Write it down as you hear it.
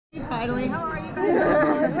Finally, how are you guys?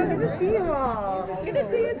 It's so good to see you all. Good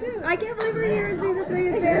to see you too. I can't believe we're here in season 3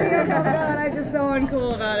 in San Diego. Oh God, I'm just so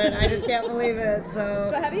uncool about it. I just can't believe it.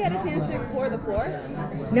 So have you had a chance to explore the floor?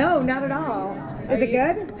 No, not at all. Is it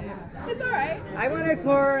good? It's alright. I want to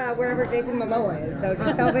explore wherever Jason Momoa is, so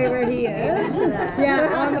just tell me where he is.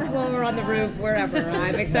 Yeah, on the floor, on the roof, wherever.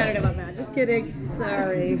 I'm excited about that. Just kidding.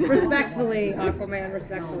 Sorry. Respectfully, Aquaman,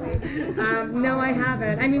 respectfully. No, I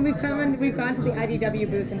haven't. I mean, we've gone to the IDW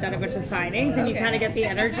booth and done a bunch of signings, and you kind of get the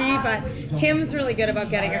energy, but Tim's really good about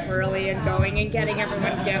getting it early and going and getting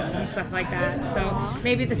everyone gifts and stuff like that. So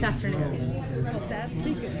maybe this afternoon. That's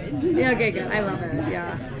good. Yeah, okay, good. I love it.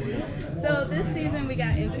 Yeah. So this season we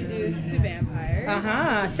got introduced to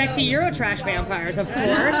vampires. Sexy Eurotrash vampires, of course.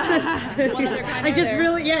 What other kind I just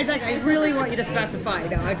really, yeah, exactly. I really want you to specify.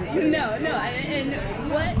 No, I just no. And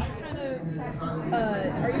what kind of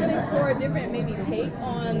are you going to explore a different maybe take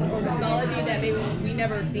on or mythology that maybe we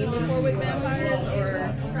never seen before with vampires?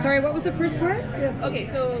 Or sorry, what was the first part? Okay,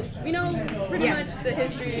 so we know pretty much the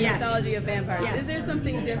history and mythology of vampires. Is there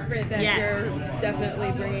something different that you're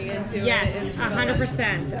definitely bringing into it? Yes,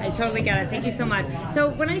 100%. I totally get it. Thank you so much. So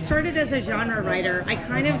when I started as a genre writer, I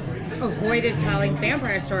kind of avoided telling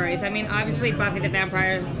vampire stories. I mean, obviously Buffy the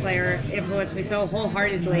Vampire Slayer influenced me so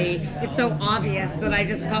wholeheartedly. It's so obvious that I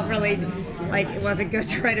just felt really like it wasn't good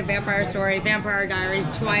to write a vampire story. Vampire Diaries,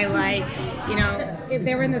 Twilight, you know,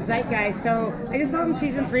 they were in the zeitgeist. So I just felt in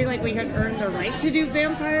season 3 like we had earned the right to do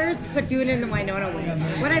vampires, but do it in the Wynonna way.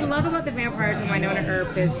 What I love about the vampires in Wynonna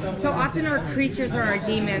Earp is so often our creatures or our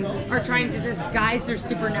demons are trying to disguise their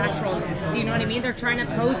supernaturalness. Do you know what I mean? They're trying to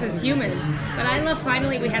pose as humans. But I love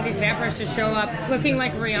finally we had these vampires just show up looking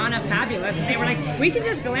like Rihanna Fabulous. And they were like, we can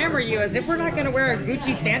just glamour you as if we're not going to wear our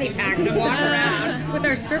Gucci fanny packs and walk around with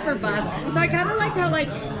our stripper bust. So I kind of liked how like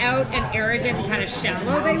out and arrogant and kind of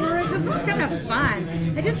shallow they were. It just was kind of fun.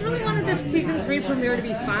 I just really wanted the season 3 premiere to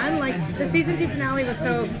be fun. Like the season 2 finale was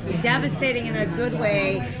so devastating in a good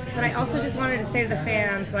way, but I also just wanted to say to the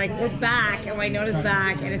fans, like, we're back and Wynonna's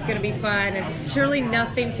back and it's going to be fun and surely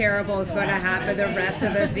nothing terrible is going to happen the rest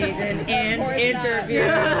of the season. And interview.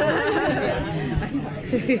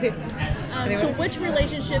 So which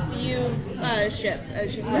relationship do you ship?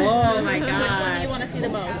 Oh my God. Which one do you want to see the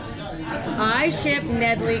most? I ship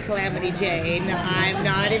Nedley Calamity Jane. I'm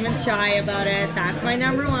not even shy about it. That's my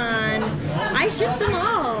 #1. I ship them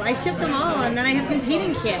all. And then I have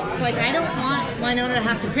competing ships. Like, I don't want Wynonna to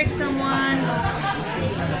have to pick someone.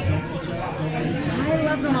 I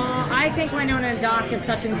love them all. I think Wynonna and Doc have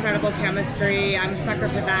such incredible chemistry. I'm a sucker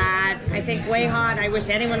for that. I think Way Hot, I wish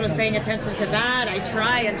anyone was paying attention to that. I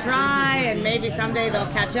try, and maybe someday they'll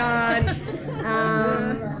catch on.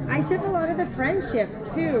 I ship a lot of the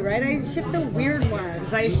friendships too, right? I ship the weird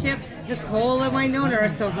ones. I ship Nicole and Wynonna are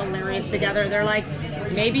so hilarious together. They're like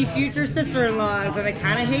maybe future sister-in-laws and they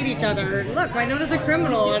kind of hate each other. Look, Wynonna's a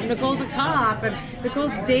criminal and Nicole's a cop and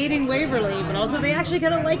Nicole's dating Waverly, but also they actually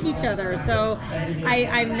kind of like each other. So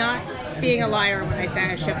I'm not being a liar when I say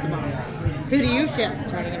I ship them all. Who do you ship?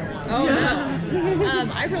 Oh,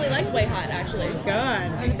 no. I really liked Way Hot, actually. Good.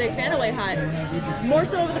 I'm a big fan of Way Hot. More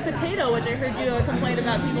so over the potato, which I heard you complain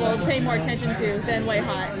about people paying more attention to than Way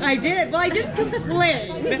Hot. I did. Well, I didn't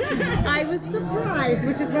complain. I was surprised,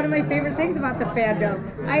 which is one of my favorite things about the fandom.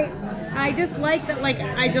 I just like that, like,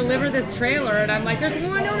 I deliver this trailer and I'm like, there's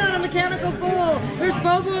Wynonna on a mechanical bull, there's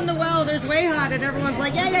Bobo in the well, there's Way Hot, and everyone's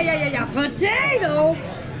like, yeah, potato!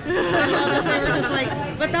 I love that they were just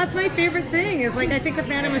like, but that's my favorite thing, is like, I think the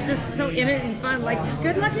fandom is just so in it and fun. Like,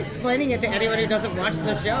 good luck explaining it to anyone who doesn't watch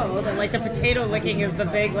the show, that like the potato licking is the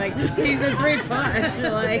big, like, season 3 punch.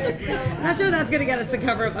 Like, I'm not sure that's gonna get us the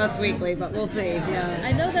cover of Us Weekly, but we'll see. Yeah.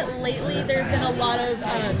 I know that lately there's been a lot of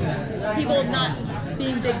people not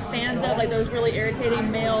being big fans of, like, those really irritating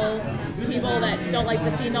male people that don't like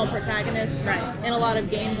the female protagonists in a lot of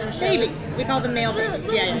games and shows. Babies. We call them male babies.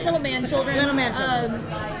 Little man children. Little man children.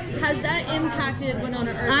 Has that impacted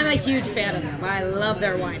Wynonna Earp? I'm a huge fan of them. I love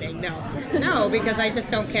their whining. No, because I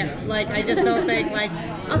just don't care. Like, I just don't think, like,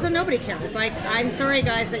 also nobody cares. Like, I'm sorry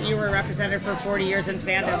guys that you were represented for 40 years in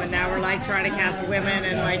fandom and now we're like trying to cast women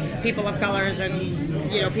and like people of colors and,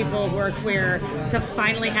 you know, people who are queer to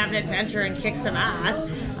finally have an adventure and kick some ass.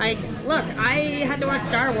 Like, look, I had to watch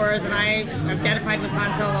Star Wars and I identified with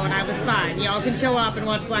Han Solo and I was fine. Y'all can show up and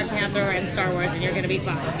watch Black Panther and Star Wars and you're gonna be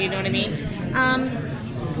fine. Do you know what I mean?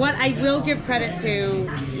 What I will give credit to,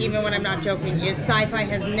 even when I'm not joking, is Sci-Fi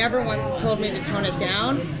has never once told me to tone it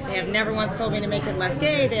down. They have never once told me to make it less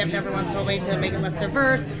gay. They have never once told me to make it less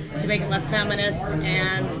diverse, to make it less feminist,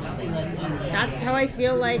 and that's how I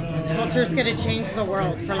feel like culture's going to change the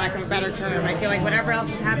world, for lack of a better term. I feel like whatever else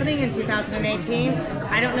is happening in 2018,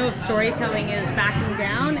 I don't know if storytelling is backing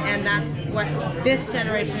down, and that's what this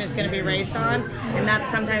generation is going to be raised on, and that's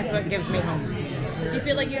sometimes what gives me hope. Do you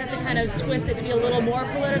feel like you have to kind of twist it to be a little more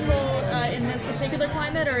political in this particular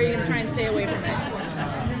climate, or are you going to try and stay away from it?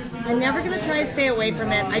 I'm never going to try to stay away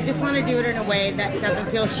from it. I just want to do it in a way that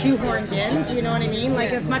doesn't feel shoehorned in. Do you know what I mean?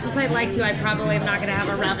 Like, as much as I'd like to, I probably am not going to have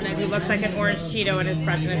a revenant who looks like an orange Cheeto and is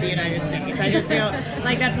president of the United States. I just feel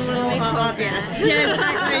like that's a little obvious. Yeah,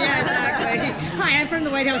 exactly. Yeah, exactly. Hi, I'm from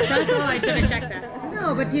the White House Press. Oh, I should have checked that.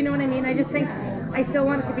 No, but do you know what I mean? I just think I still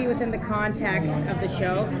want it to be within the context of the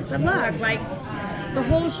show. But look, like, the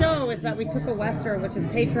whole show is that we took a Western, which is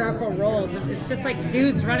patriarchal roles. It's just like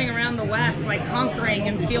dudes running around the West, like conquering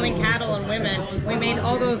and stealing cattle and women. We made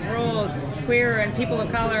all those roles queer and people of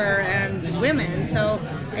color and women. So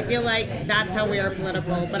I feel like that's how we are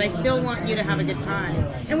political. But I still want you to have a good time.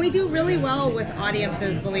 And we do really well with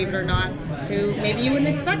audiences, believe it or not, who maybe you wouldn't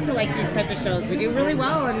expect to like these type of shows. We do really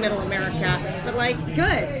well in Middle America. But like,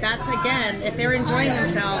 good. That's, again, if they're enjoying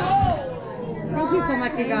themselves. Thank you so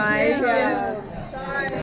much, you guys.